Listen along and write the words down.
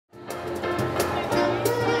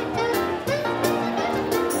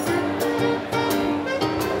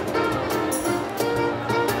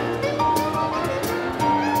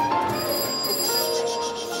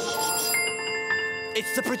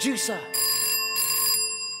producer.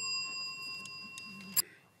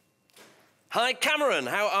 Hi, Cameron,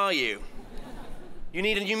 how are you? You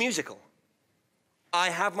need a new musical? I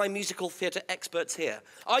have my musical theatre experts here.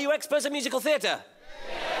 Are you experts at musical theatre?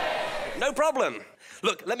 Yes. No problem.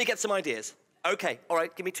 Look, let me get some ideas. Okay, all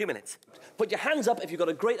right, give me 2 minutes. Put your hands up if you've got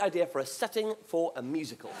a great idea for a setting for a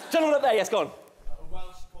musical. Gentlemen up there, yes, go on. A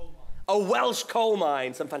Welsh coal mine. A Welsh coal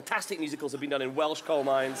mine. Some fantastic musicals have been done in Welsh coal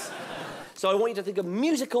mines. So I want you to think of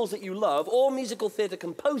musicals that you love, or musical theatre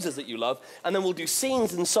composers that you love, and then we'll do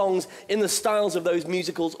scenes and songs in the styles of those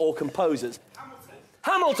musicals or composers.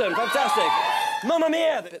 Hamilton, fantastic. Mamma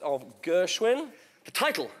Mia, a bit of Gershwin. The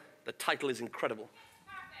title is incredible.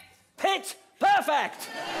 Perfect. Hit, perfect.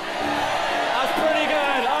 That's pretty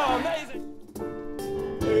good. Oh, amazing.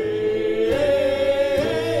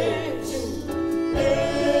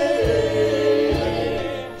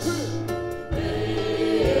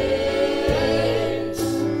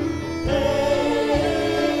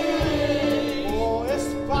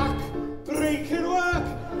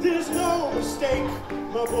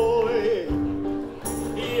 My boy,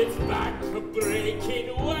 it's back for breaking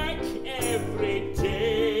work every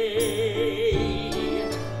day.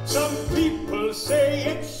 Some people say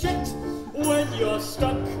it's shit When you're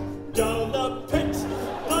stuck down the pit,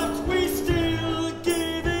 but we still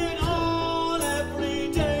give it all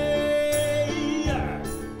every day.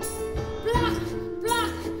 Black,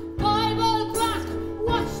 black, Bible black,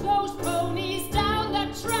 watch those ponies down the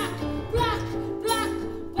track. Black, black,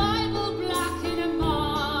 Bible black in a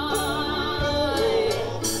mine.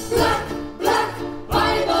 Black, black,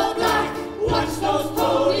 Bible black, watch those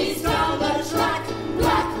ponies down the track.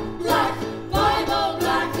 Black, black, Bible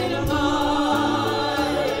black in a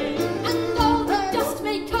mine. And all the dust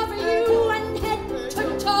may cover you and head to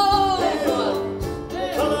toe.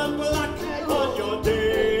 Colour black on your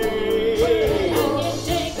day. And you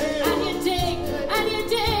dig, and you dig, and you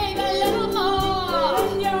dig a little more.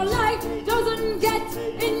 And your life doesn't get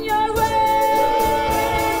in your way.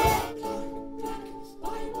 Black,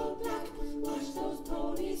 Bible black, watch those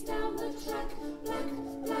ponies down the track. Black,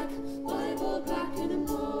 black, Bible black in a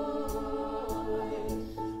boy.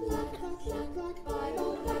 Black, black, black,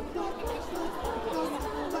 Bible black, black, watch those ponies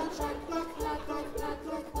down the track. Black, black, black, black,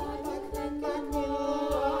 black, Bible black in a boy.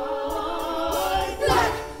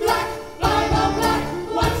 Black, black, Bible black,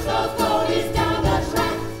 watch those ponies down the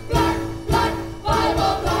track. Black, black,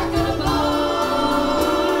 Bible black in a boy.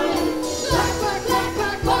 Black, black, black,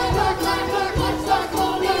 black, Bible black, black, watch those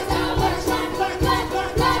ponies down the track. Black, black,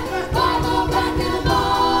 black, black, Bible black in a boy.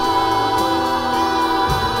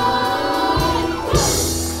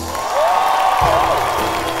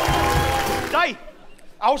 Di,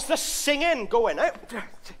 how's the singing going, eh?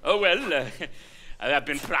 oh well, I've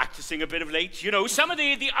been practicing a bit of late. You know, some of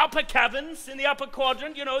the upper caverns in the upper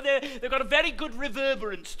quadrant, you know, they've got a very good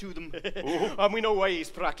reverberance to them. And we know why he's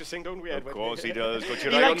practicing, don't we, Edward? Of course he does. Got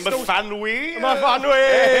your He eye on likes my those- fanway. My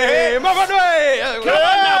fanway! My fanway! Come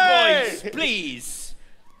on now, boys, please.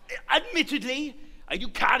 Admittedly, I do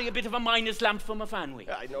carry a bit of a miner's lamp for my fanway.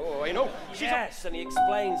 I know. Yes, and he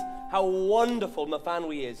explains how wonderful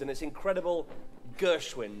Mafanwi is in its incredible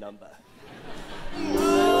Gershwin number.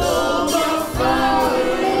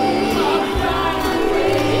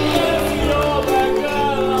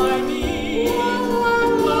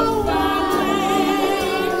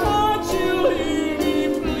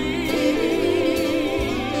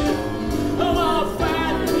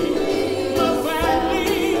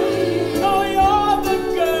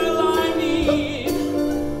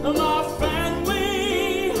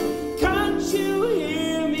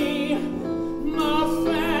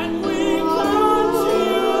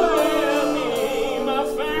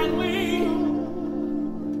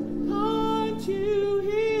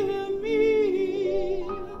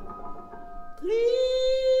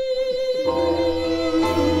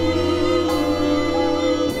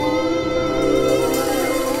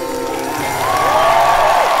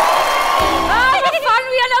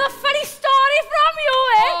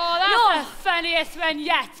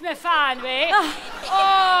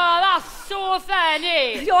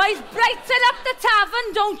 You always brighten up the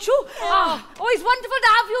tavern, don't you? Always wonderful to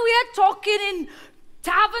have you here talking in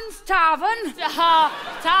Tavern's Tavern.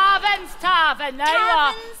 Tavern's Tavern, there you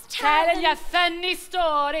are. Telling your funny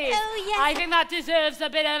stories. Oh, yes. I think that deserves a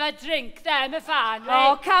bit of a drink there, my fan.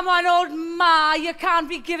 Oh, come on, old Ma, you can't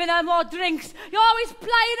be giving her more drinks. You're always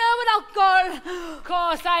plying her with alcohol. Of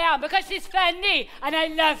course I am, because she's funny, and I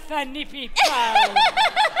love funny people.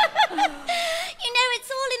 You know, it's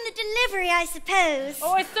all in the delivery, I suppose.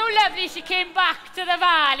 Oh, it's so lovely she came back to the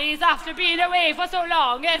valleys after being away for so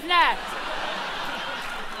long, isn't it?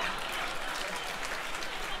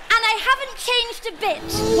 I haven't changed a bit.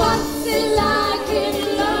 What's it like in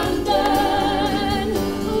London?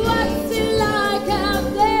 What's it like out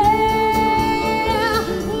there?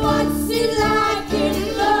 What's it like in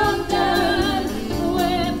London,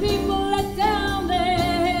 where people are down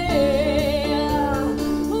there?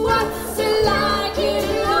 What's it like in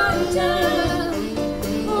London?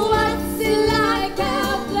 What's it like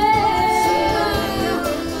out there?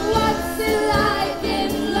 What's it like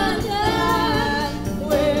in London,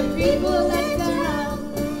 where people are down,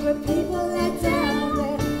 where people are down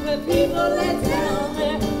there, where people are down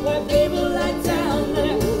there, where people are down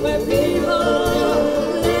there, where people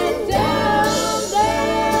are down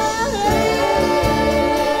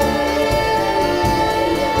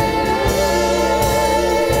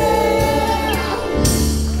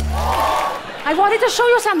I wanted to show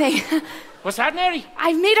you something. What's that, Mary?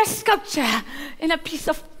 I've made a sculpture in a piece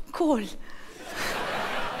of coal.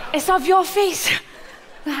 It's of your face.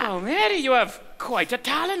 Oh, Mary, you have quite a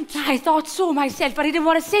talent. I thought so myself, but I didn't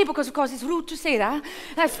want to say because, of course, it's rude to say that.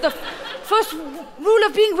 That's the first rule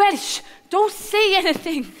of being Welsh. Don't say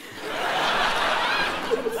anything.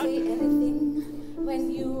 Don't say anything when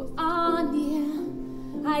you are near.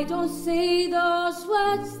 I don't say those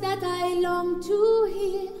words that I long to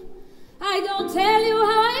hear. I don't tell you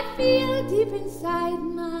how I feel deep inside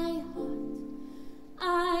my heart.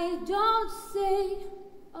 I don't say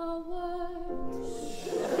a word.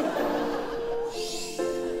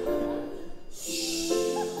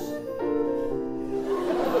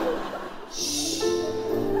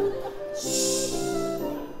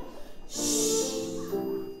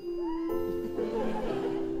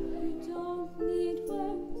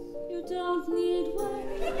 You don't need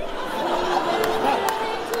words.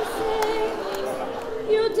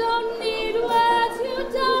 You don't need words. You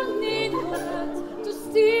don't need words to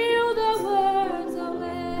steal the words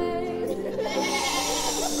away.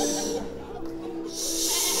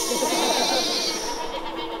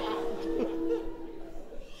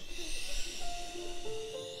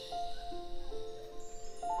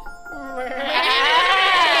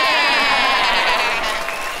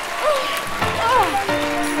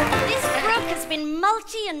 This brook has been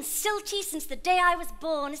mulchy and silty since the day I was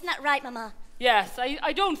born. Isn't that right, Mama? Yes,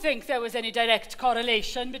 I don't think there was any direct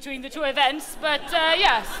correlation between the two events, but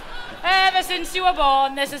yes. Ever since you were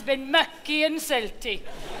born, this has been mucky and silty.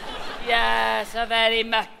 Yes, a very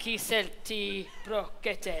mucky, silty brook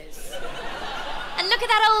it is. And look at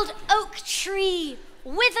that old oak tree,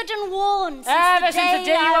 withered and worn Ever since the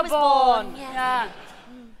day I you were was born. Yeah.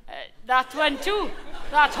 That one too.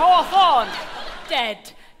 That hawthorn.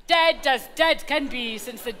 Dead. Dead as dead can be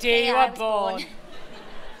since the day you I were was born.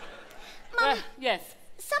 Mum, Yes.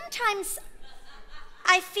 sometimes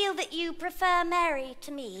I feel that you prefer Mary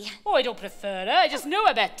to me. Oh, I don't prefer her. I just know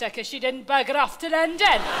her better because she didn't bugger off to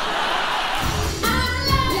London.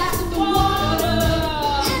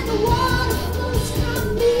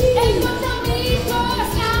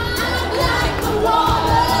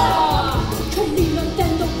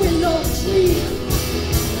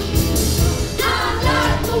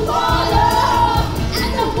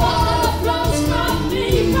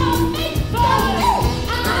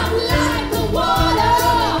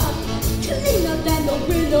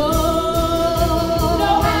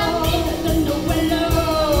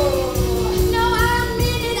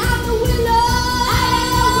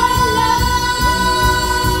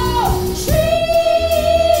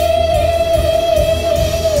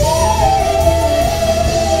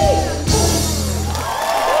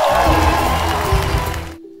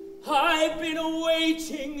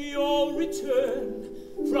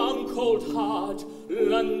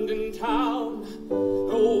 London town,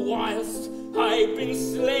 oh, whilst I've been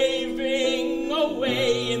slaving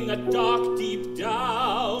away in the dark deep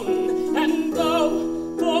down, and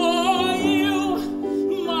though for you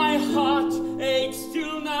my heart aches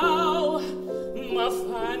still now, my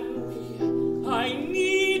family, I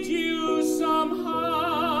need you somehow.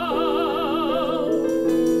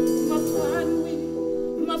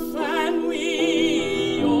 My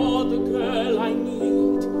family, you're the girl I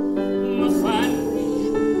need. My family,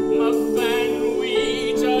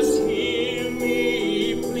 just hear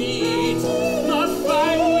me plead. My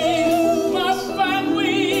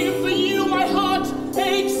family, for you my heart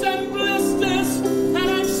aches and blisters, and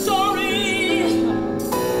I'm sorry,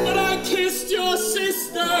 but I kissed your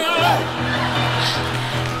sister.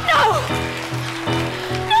 No!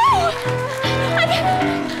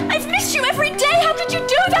 I've missed you every day. How could you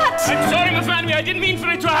do that? I'm sorry, my family, I didn't mean for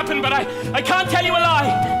it to happen, but I can't tell you a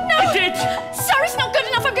lie. No! I did. Sorry's not good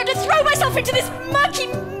enough. I'm going to throw myself into this murky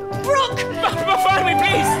brook. My family,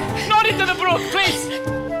 please, not into the brook, please.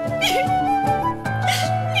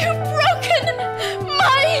 You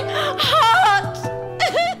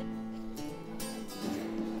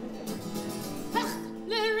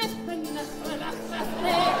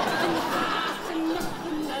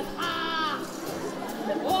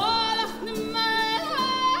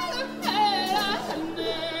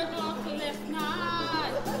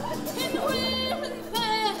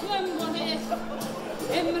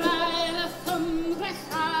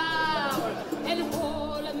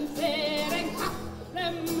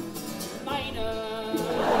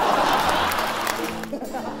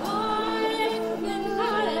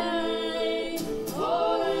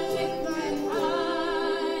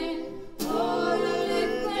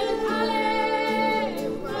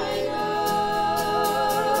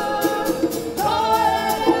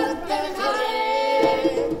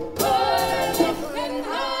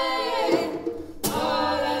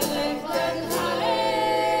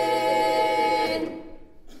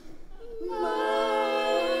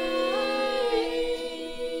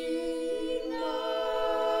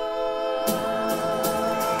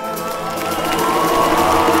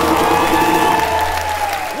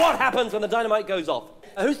happens when the dynamite goes off?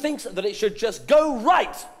 Who thinks that it should just go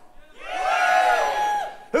right? Yeah!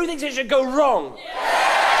 Who thinks it should go wrong? Yeah!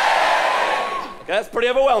 Okay, that's pretty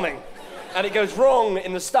overwhelming. And it goes wrong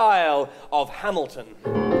in the style of Hamilton.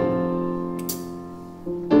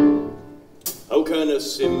 How can a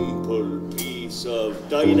simple piece of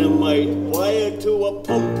dynamite wired to a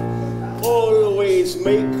pump always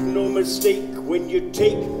make no mistake when you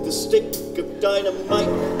take the stick of dynamite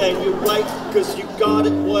and you right, cause you got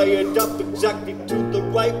it wired up exactly to the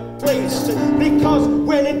right place. Because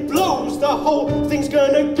when it blows, the whole thing's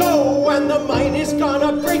gonna go and the mine is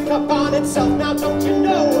gonna break up on itself. Now don't you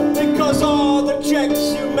know? Because all the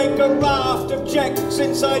checks, you make a raft of checks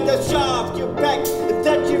inside the shaft. You bet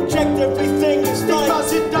that you've checked everything is fine.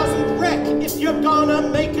 Because it doesn't wreck if you're gonna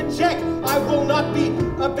make a check. I will not be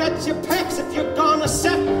a bet your pecs if you're gonna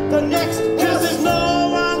set the next. Cause there's no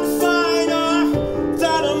one finer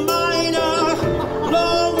than a miner.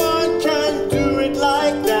 No one can do it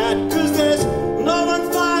like that. Cause there's no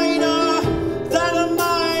one finer than a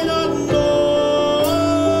miner. No,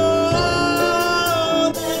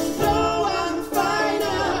 there's no one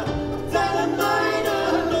finer than a miner.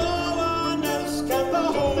 No one else can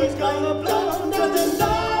do it gonna blow. Cause there's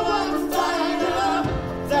no one finer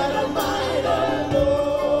than a miner. No.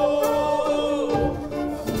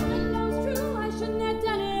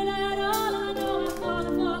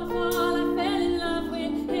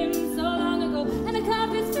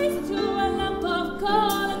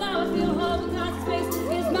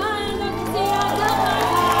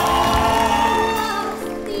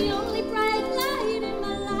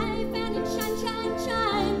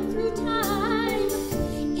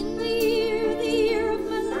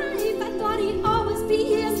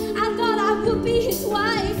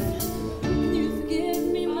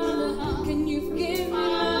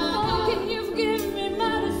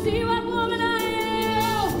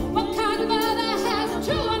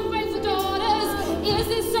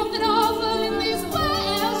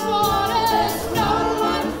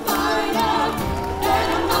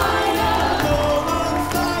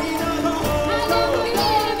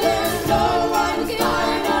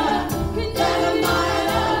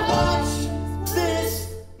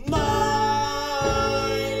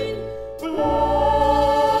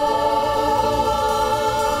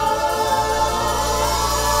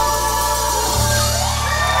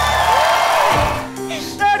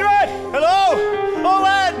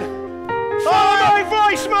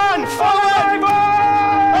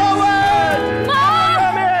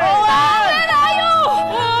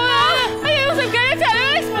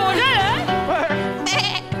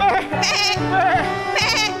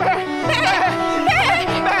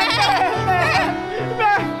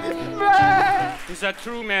 Is that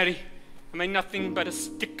true, Mary? Am I nothing but a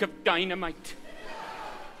stick of dynamite?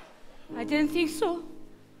 I didn't think so.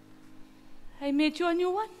 I made you a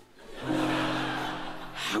new one.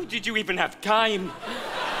 How did you even have time?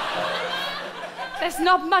 There's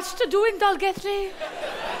not much to do in Dalgetry.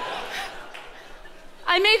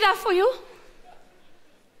 I made that for you.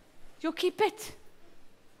 You keep it.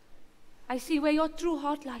 I see where your true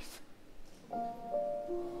heart lies.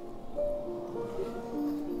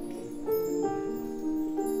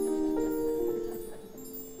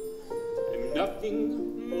 I'm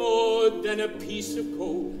nothing more than a piece of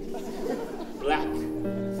coal, black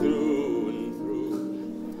through and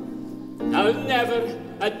through. I'll never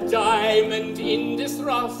a diamond in this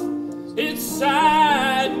rough. It's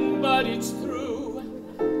sad, but it's true.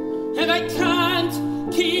 And I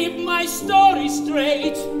can't keep my story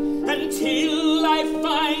straight until I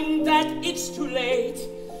find that it's too late.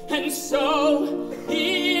 And so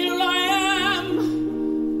here I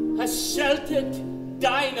am, a sheltered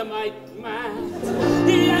dynamite man.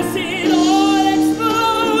 Yes, it all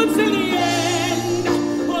explodes in the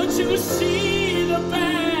end. Won't you see the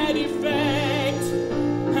bad effect?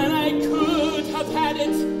 And I could have had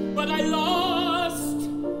it, but I lost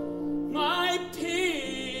my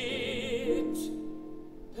pit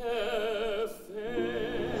perfect.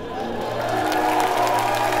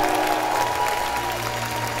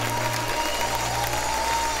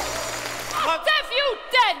 What have you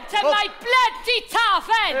done to my bloody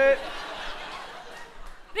taffin?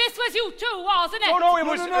 This was you too, wasn't it? Oh no, it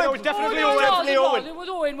was definitely Owen. It was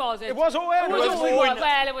Owen, was it? It was Owen. It was Owen.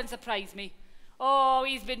 Well, it wouldn't surprise me. Oh,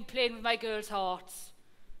 he's been playing with my girls' hearts.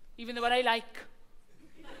 Even the one I like.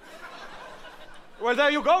 Well, there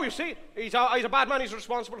you go, you see. He's a bad man, he's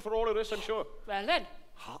responsible for all of this, I'm sure. Well then,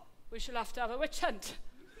 we shall have to have a witch hunt.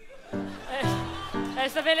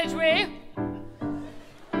 There's the village way.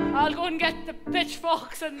 I'll go and get the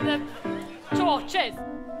pitchforks and the torches.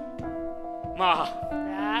 Ma,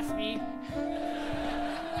 That's me.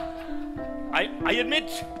 I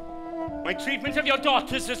admit, my treatment of your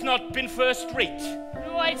daughters has not been first rate.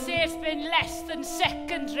 No, I'd say it's been less than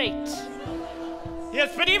second rate.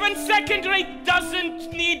 Yes, but even second rate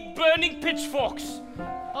doesn't need burning pitchforks.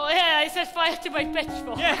 Oh yeah, I set fire to my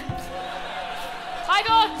pitchfork. Yeah. I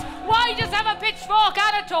thought, why just have a pitchfork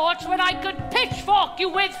and a torch when I could pitchfork you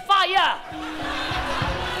with fire?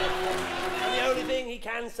 And the only thing he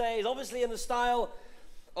can say is obviously in the style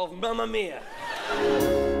of Mamma Mia.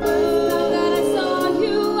 Now that I saw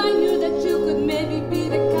you, I knew that you could maybe be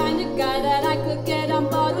the kind of guy that I could get on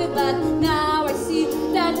board with, but now I see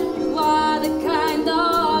that you are the kind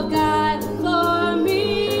of guy for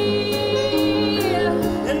me.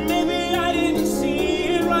 And maybe I didn't see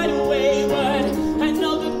it right away, but I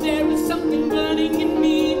know that there is something burning in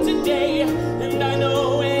me today, and I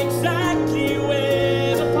know exactly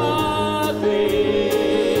where the path is.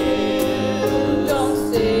 Don't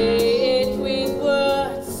say it with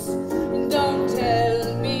words, don't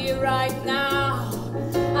tell me right now.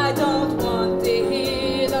 I don't want to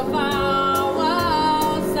hear the vowel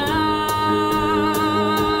sounds.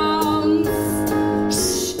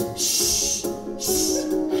 Shh, shh,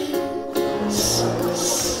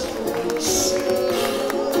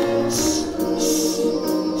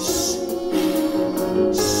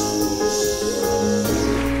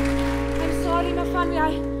 I'm sorry, my family.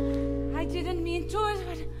 I didn't mean to,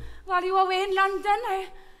 but while you were away in London,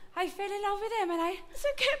 I fell in love with him, and It's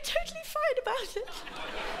okay, I'm totally fine about it.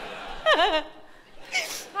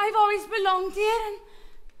 I've always belonged here, and,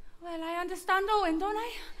 well, I understand Owen, don't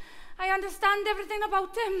I? I understand everything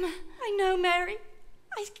about him. I know, Mary.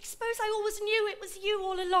 I suppose I always knew it was you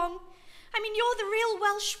all along. I mean, you're the real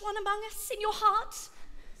Welsh one among us, in your heart.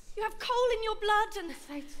 You have coal in your blood and... That's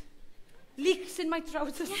right. Leaks in my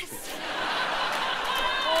trousers. Yes.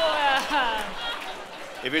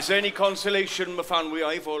 If it's any consolation, my family,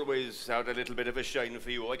 I've always had a little bit of a shine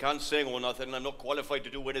for you. I can't sing or nothing. I'm not qualified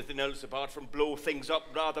to do anything else apart from blow things up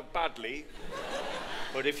rather badly.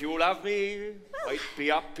 But if you'll have me, I'd be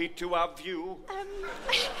happy to have you.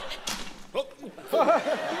 Oh.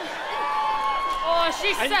 Oh,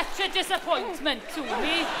 she's such a disappointment to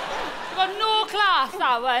me. You've got no class,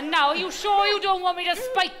 that one. Now, are you sure you don't want me to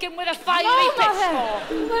spike him with a fiery pitchfork?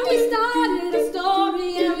 When we started a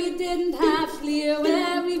story and we didn't have clear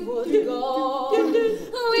where we would go,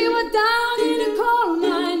 we were down in a coal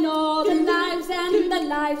mine, all the lives and the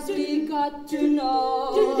lives we got to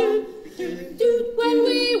know.